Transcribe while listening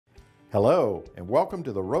Hello, and welcome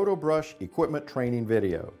to the Rotobrush equipment training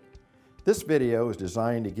video. This video is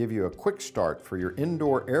designed to give you a quick start for your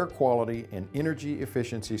indoor air quality and energy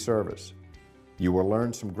efficiency service. You will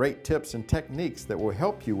learn some great tips and techniques that will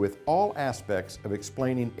help you with all aspects of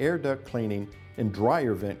explaining air duct cleaning and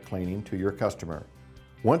dryer vent cleaning to your customer.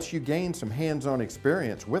 Once you gain some hands-on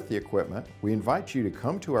experience with the equipment, we invite you to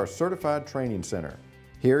come to our certified training center.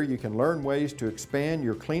 Here you can learn ways to expand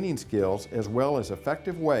your cleaning skills as well as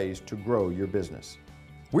effective ways to grow your business.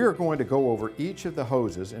 We are going to go over each of the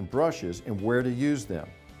hoses and brushes and where to use them.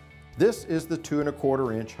 This is the 2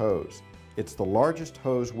 1/4 inch hose. It's the largest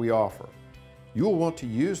hose we offer. You will want to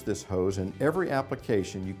use this hose in every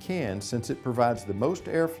application you can since it provides the most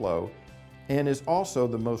airflow and is also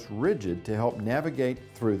the most rigid to help navigate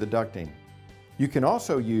through the ducting. You can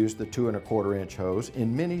also use the 2 1/4 inch hose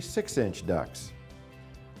in many 6-inch ducts.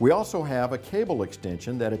 We also have a cable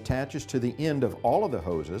extension that attaches to the end of all of the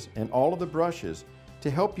hoses and all of the brushes to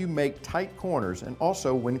help you make tight corners and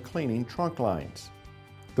also when cleaning trunk lines.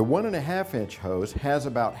 The 1 1/2 inch hose has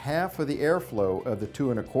about half of the airflow of the 2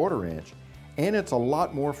 1/4 inch and it's a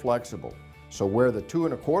lot more flexible. So where the 2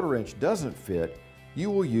 1/4 inch doesn't fit, you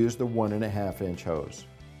will use the 1 1/2 inch hose.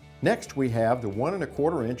 Next we have the 1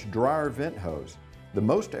 1/4 inch dryer vent hose. The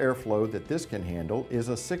most airflow that this can handle is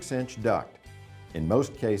a 6-inch duct. In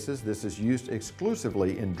most cases, this is used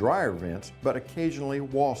exclusively in dryer vents, but occasionally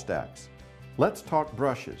wall stacks. Let's talk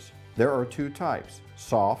brushes. There are 2 types,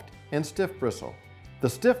 soft and stiff bristle. The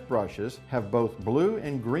stiff brushes have both blue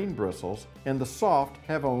and green bristles, and the soft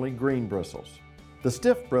have only green bristles. The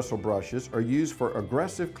stiff bristle brushes are used for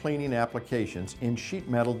aggressive cleaning applications in sheet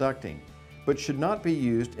metal ducting, but should not be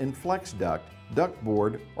used in flex duct, duct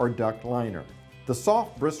board, or duct liner. The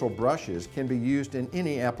soft bristle brushes can be used in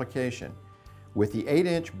any application, with the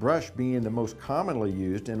 8-inch brush being the most commonly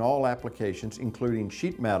used in all applications including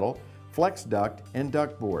sheet metal, flex duct, and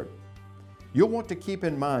duct board. You'll want to keep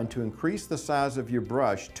in mind to increase the size of your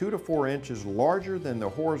brush 2 to 4 inches larger than the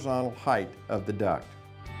horizontal height of the duct.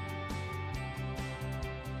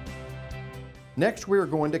 Next, we are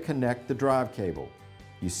going to connect the drive cable.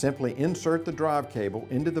 You simply insert the drive cable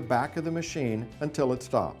into the back of the machine until it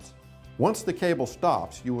stops. Once the cable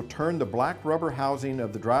stops, you will turn the black rubber housing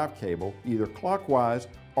of the drive cable either clockwise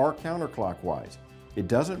or counterclockwise. It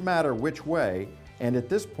doesn't matter which way, and at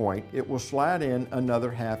this point it will slide in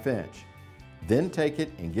another 1/2 inch. Then take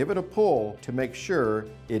it and give it a pull to make sure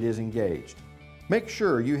it is engaged. Make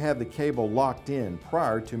sure you have the cable locked in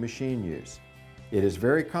prior to machine use. It is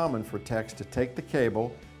very common for techs to take the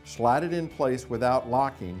cable, slide it in place without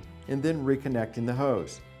locking, and then reconnecting the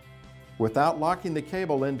hose. Without locking the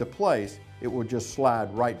cable into place, it will just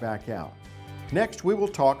slide right back out. Next, we will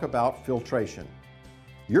talk about filtration.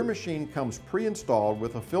 Your machine comes pre-installed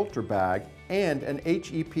with a filter bag and an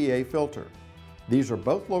HEPA filter. These are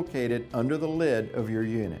both located under the lid of your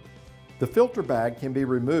unit. The filter bag can be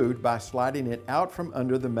removed by sliding it out from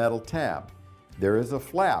under the metal tab. There is a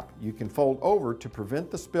flap you can fold over to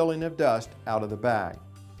prevent the spilling of dust out of the bag.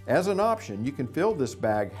 As an option, you can fill this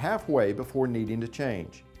bag halfway before needing to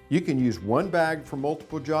change. You can use one bag for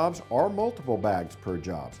multiple jobs or multiple bags per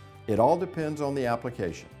job. It all depends on the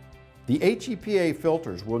application. The HEPA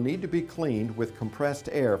filters will need to be cleaned with compressed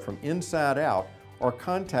air from inside out or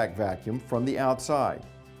contact vacuum from the outside.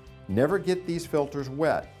 Never get these filters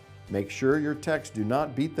wet. Make sure your techs do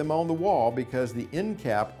not beat them on the wall because the end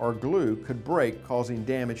cap or glue could break, causing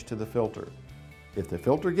damage to the filter. If the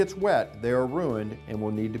filter gets wet, they are ruined and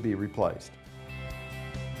will need to be replaced.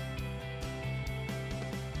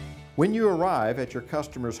 When you arrive at your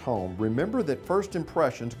customer's home, remember that first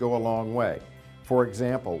impressions go a long way. For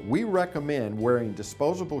example, we recommend wearing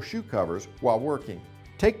disposable shoe covers while working.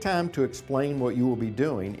 Take time to explain what you will be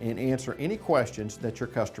doing and answer any questions that your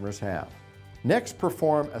customers have. Next,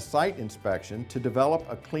 perform a site inspection to develop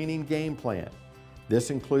a cleaning game plan. This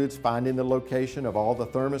includes finding the location of all the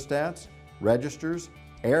thermostats, registers,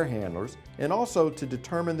 air handlers, and also to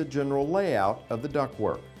determine the general layout of the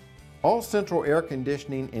ductwork. All central air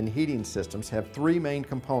conditioning and heating systems have 3 main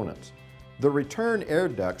components. The return air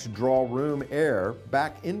ducts draw room air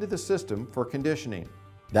back into the system for conditioning.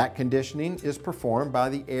 That conditioning is performed by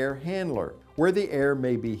the air handler, where the air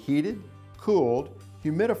may be heated, cooled,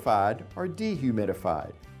 humidified, or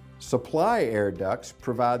dehumidified. Supply air ducts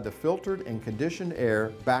provide the filtered and conditioned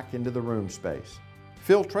air back into the room space.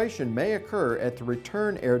 Filtration may occur at the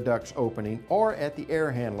return air ducts opening or at the air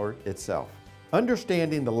handler itself.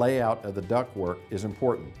 Understanding the layout of the ductwork is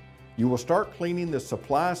important. You will start cleaning the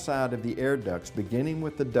supply side of the air ducts beginning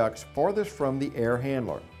with the ducts farthest from the air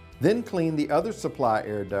handler. Then clean the other supply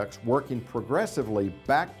air ducts, working progressively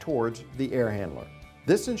back towards the air handler.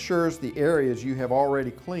 This ensures the areas you have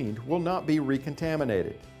already cleaned will not be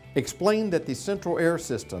recontaminated. Explain that the central air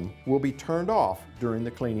system will be turned off during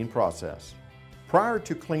the cleaning process. Prior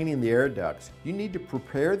to cleaning the air ducts, you need to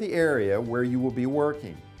prepare the area where you will be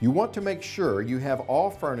working. You want to make sure you have all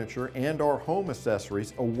furniture and/or home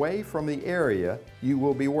accessories away from the area you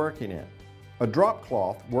will be working in. A drop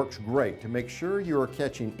cloth works great to make sure you are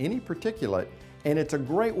catching any particulate, and it's a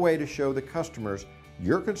great way to show the customers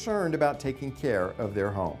you're concerned about taking care of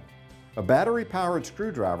their home. A battery-powered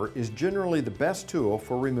screwdriver is generally the best tool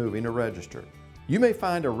for removing a register. You may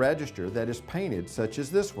find a register that is painted, such as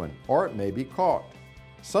this one, or it may be caulked.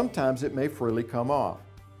 Sometimes it may freely come off.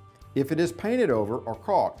 If it is painted over or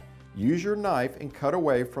caulked, use your knife and cut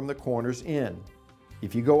away from the corners in.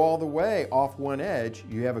 If you go all the way off one edge,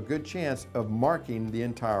 you have a good chance of marking the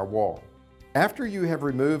entire wall. After you have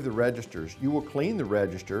removed the registers, you will clean the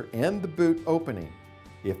register and the boot opening.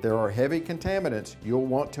 If there are heavy contaminants, you'll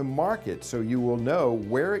want to mark it so you will know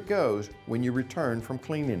where it goes when you return from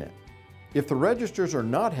cleaning it. If the registers are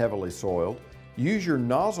not heavily soiled, use your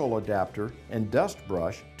nozzle adapter and dust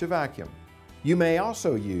brush to vacuum. You may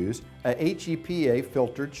also use a HEPA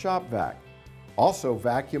filtered shop vac. Also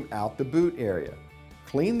vacuum out the boot area.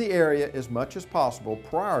 Clean the area as much as possible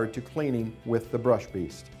prior to cleaning with the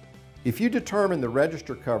BrushBeast. If you determine the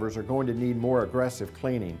register covers are going to need more aggressive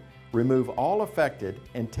cleaning, remove all affected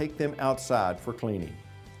and take them outside for cleaning.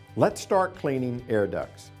 Let's start cleaning air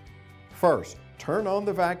ducts. First, turn on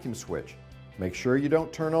the vacuum switch. Make sure you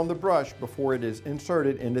don't turn on the brush before it is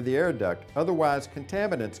inserted into the air duct, otherwise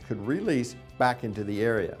contaminants could release back into the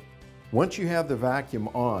area. Once you have the vacuum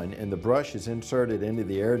on and the brush is inserted into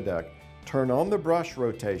the air duct, turn on the brush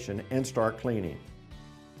rotation and start cleaning.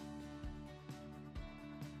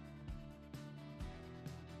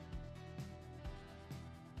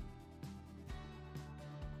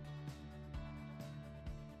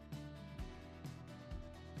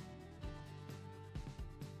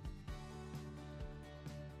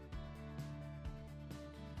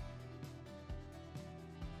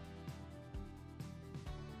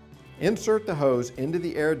 Insert the hose into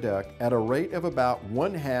the air duct at a rate of about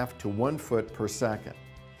 1/2 to 1 foot per second.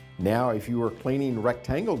 Now, if you are cleaning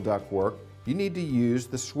rectangle ductwork, you need to use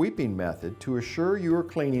the sweeping method to assure you are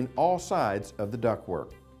cleaning all sides of the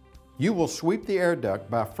ductwork. You will sweep the air duct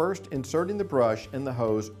by first inserting the brush and the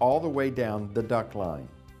hose all the way down the duct line.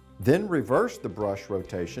 Then reverse the brush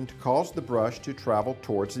rotation to cause the brush to travel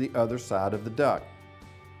towards the other side of the duct.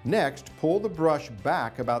 Next, pull the brush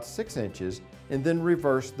back about 6 inches and then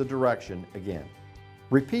reverse the direction again.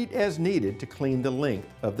 Repeat as needed to clean the length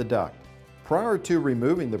of the duct. Prior to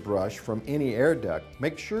removing the brush from any air duct,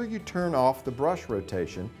 make sure you turn off the brush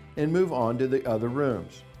rotation and move on to the other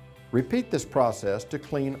rooms. Repeat this process to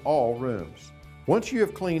clean all rooms. Once you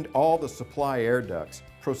have cleaned all the supply air ducts,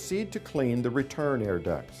 proceed to clean the return air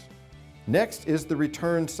ducts. Next is the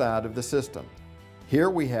return side of the system. Here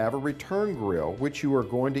we have a return grill, which you are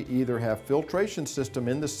going to either have filtration system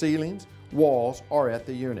in the ceilings, walls, or at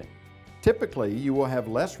the unit. Typically, you will have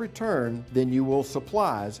less return than you will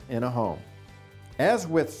supplies in a home. As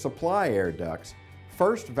with supply air ducts,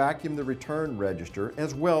 first vacuum the return register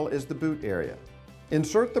as well as the boot area.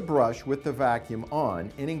 Insert the brush with the vacuum on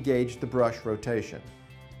and engage the brush rotation.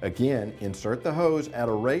 Again, insert the hose at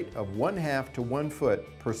a rate of 1/2 to 1 foot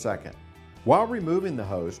per second. While removing the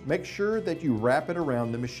hose, make sure that you wrap it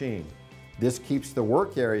around the machine. This keeps the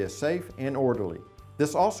work area safe and orderly.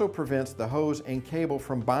 This also prevents the hose and cable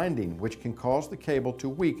from binding, which can cause the cable to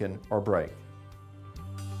weaken or break.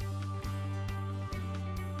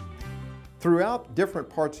 Throughout different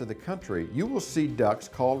parts of the country, you will see ducts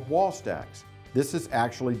called wall stacks. This is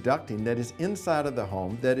actually ducting that is inside of the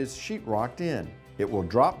home that is sheetrocked in. It will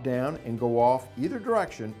drop down and go off either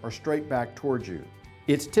direction or straight back towards you.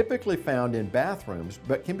 It's typically found in bathrooms,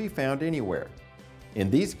 but can be found anywhere. In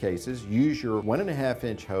these cases, use your 1.5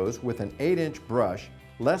 inch hose with an 8 inch brush,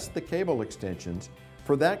 less the cable extensions,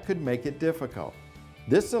 for that could make it difficult.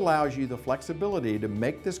 This allows you the flexibility to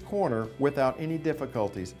make this corner without any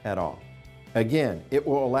difficulties at all. Again, it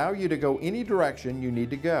will allow you to go any direction you need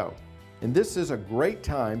to go. And this is a great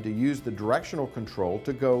time to use the directional control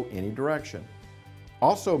to go any direction.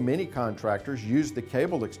 Also, many contractors use the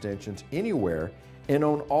cable extensions anywhere and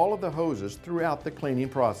on all of the hoses throughout the cleaning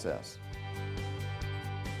process.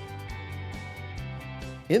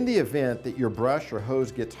 In the event that your brush or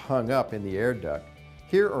hose gets hung up in the air duct,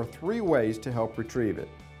 here are 3 ways to help retrieve it.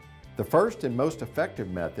 The first and most effective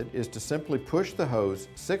method is to simply push the hose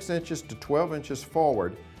 6 inches to 12 inches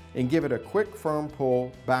forward and give it a quick firm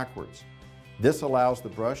pull backwards. This allows the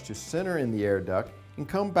brush to center in the air duct and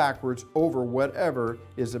come backwards over whatever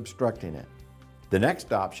is obstructing it. The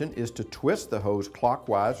next option is to twist the hose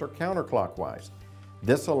clockwise or counterclockwise.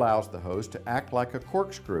 This allows the hose to act like a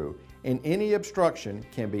corkscrew and any obstruction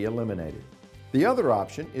can be eliminated. The other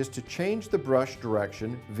option is to change the brush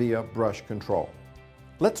direction via brush control.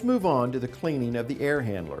 Let's move on to the cleaning of the air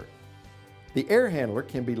handler. The air handler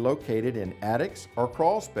can be located in attics or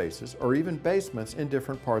crawl spaces or even basements in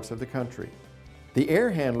different parts of the country. The air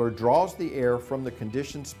handler draws the air from the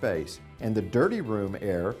conditioned space, and the dirty room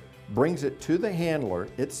air brings it to the handler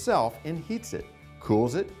itself and heats it,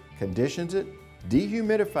 cools it, conditions it,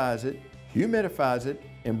 dehumidifies it, humidifies it,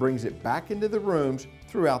 and brings it back into the rooms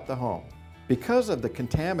throughout the home. Because of the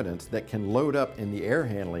contaminants that can load up in the air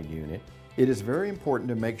handling unit, it is very important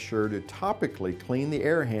to make sure to topically clean the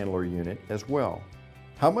air handler unit as well.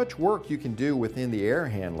 How much work you can do within the air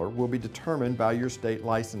handler will be determined by your state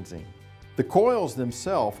licensing. The coils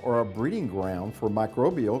themselves are a breeding ground for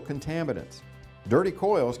microbial contaminants. Dirty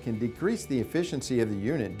coils can decrease the efficiency of the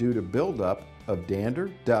unit due to buildup of dander,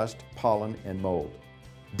 dust, pollen, and mold.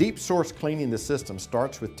 Deep source cleaning the system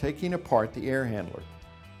starts with taking apart the air handler.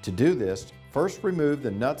 To do this, first remove the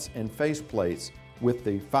nuts and face plates with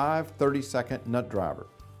the 5 30-second nut driver.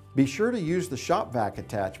 Be sure to use the shop vac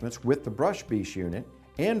attachments with the BrushBeast unit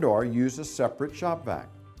and/or use a separate shop vac.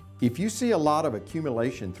 If you see a lot of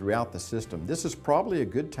accumulation throughout the system, this is probably a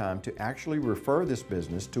good time to actually refer this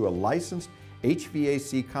business to a licensed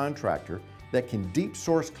HVAC contractor that can deep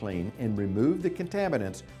source clean and remove the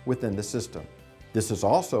contaminants within the system. This is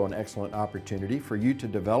also an excellent opportunity for you to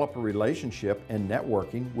develop a relationship and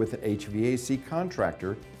networking with an HVAC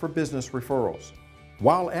contractor for business referrals.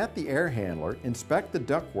 While at the air handler, inspect the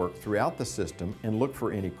ductwork throughout the system and look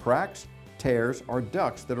for any cracks, tears, or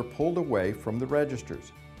ducts that are pulled away from the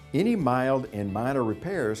registers. Any mild and minor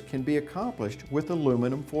repairs can be accomplished with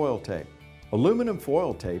aluminum foil tape. Aluminum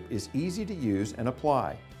foil tape is easy to use and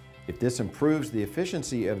apply. If this improves the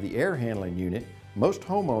efficiency of the air handling unit, most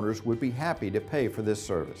homeowners would be happy to pay for this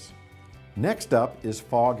service. Next up is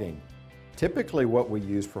fogging. Typically what we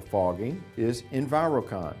use for fogging is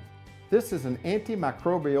EnviroCon. This is an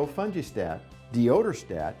antimicrobial fungistat,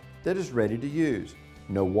 deodorstat, that is ready to use.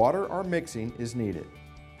 No water or mixing is needed.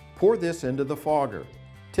 Pour this into the fogger.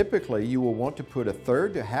 Typically you will want to put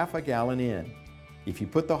 1/3 to 1/2 gallon in. If you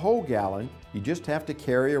put the whole gallon, you just have to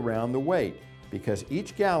carry around the weight because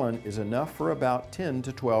each gallon is enough for about 10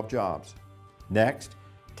 to 12 jobs. Next,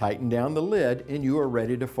 tighten down the lid and you are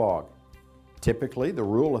ready to fog. Typically, the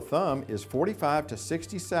rule of thumb is 45 to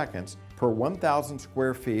 60 seconds per 1,000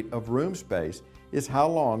 square feet of room space is how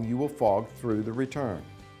long you will fog through the return.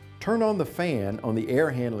 Turn on the fan on the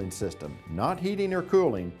air handling system, not heating or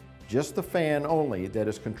cooling, just the fan only that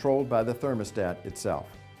is controlled by the thermostat itself.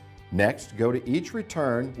 Next, go to each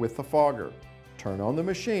return with the fogger. Turn on the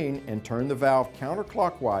machine and turn the valve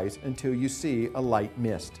counterclockwise until you see a light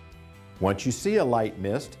mist. Once you see a light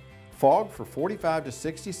mist, fog for 45 to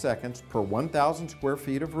 60 seconds per 1,000 square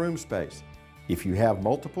feet of room space. If you have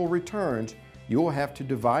multiple returns, you will have to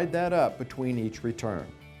divide that up between each return.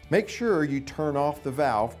 Make sure you turn off the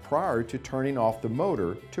valve prior to turning off the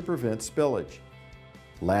motor to prevent spillage.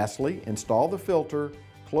 Lastly, install the filter,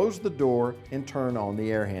 close the door, and turn on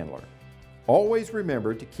the air handler. Always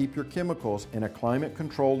remember to keep your chemicals in a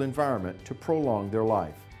climate-controlled environment to prolong their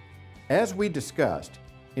life. As we discussed,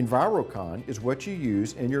 EnviroCon is what you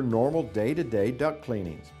use in your normal day-to-day duct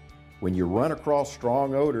cleanings. When you run across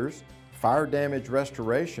strong odors, fire damage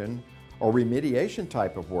restoration, or remediation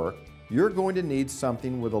type of work, you're going to need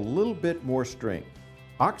something with a little bit more strength.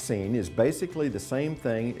 Oxine is basically the same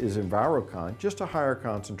thing as EnviroCon, just a higher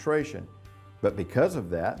concentration. But because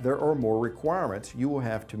of that, there are more requirements you will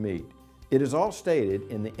have to meet. It is all stated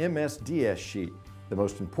in the MSDS sheet. The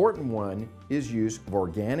most important one is use of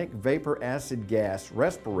organic vapor acid gas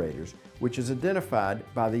respirators, which is identified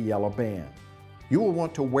by the yellow band. You will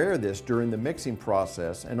want to wear this during the mixing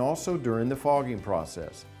process and also during the fogging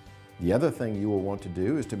process. The other thing you will want to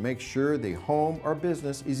do is to make sure the home or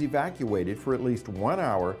business is evacuated for at least 1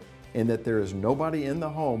 hour and that there is nobody in the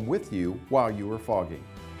home with you while you are fogging.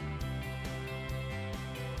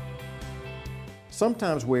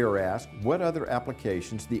 Sometimes we are asked what other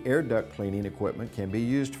applications the air duct cleaning equipment can be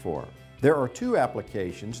used for. There are 2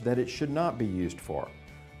 applications that it should not be used for.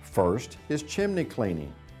 First is chimney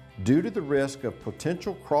cleaning, due to the risk of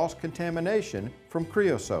potential cross-contamination from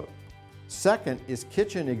creosote. Second is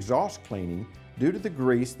kitchen exhaust cleaning, due to the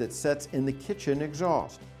grease that sets in the kitchen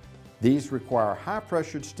exhaust. These require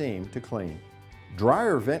high-pressured steam to clean.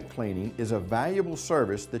 Dryer vent cleaning is a valuable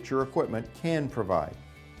service that your equipment can provide.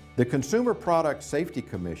 The Consumer Product Safety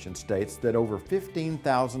Commission states that over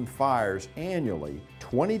 15,000 fires annually,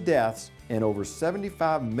 20 deaths, and over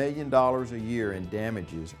 $75 million a year in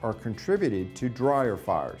damages are contributed to dryer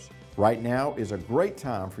fires. Right now is a great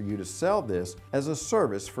time for you to sell this as a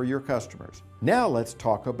service for your customers. Now let's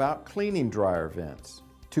talk about cleaning dryer vents.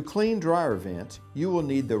 To clean dryer vents, you will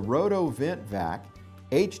need the Roto Vent Vac,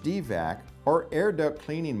 HD Vac, or air duct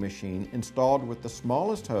cleaning machine installed with the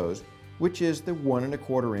smallest hose, which is the 1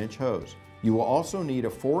 1/4 inch hose. You will also need a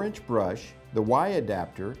 4-inch brush, the Y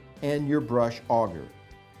adapter, and your brush auger.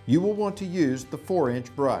 You will want to use the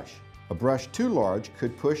 4-inch brush. A brush too large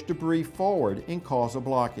could push debris forward and cause a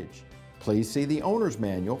blockage. Please see the owner's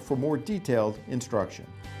manual for more detailed instruction.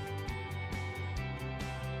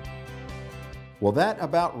 Well, that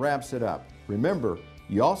about wraps it up. Remember,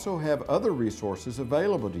 you also have other resources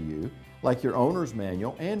available to you, like your owner's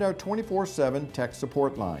manual and our 24/7 tech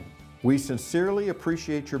support line. We sincerely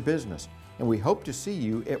appreciate your business, and we hope to see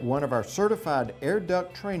you at one of our certified air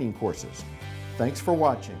duct training courses. Thanks for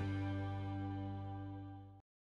watching.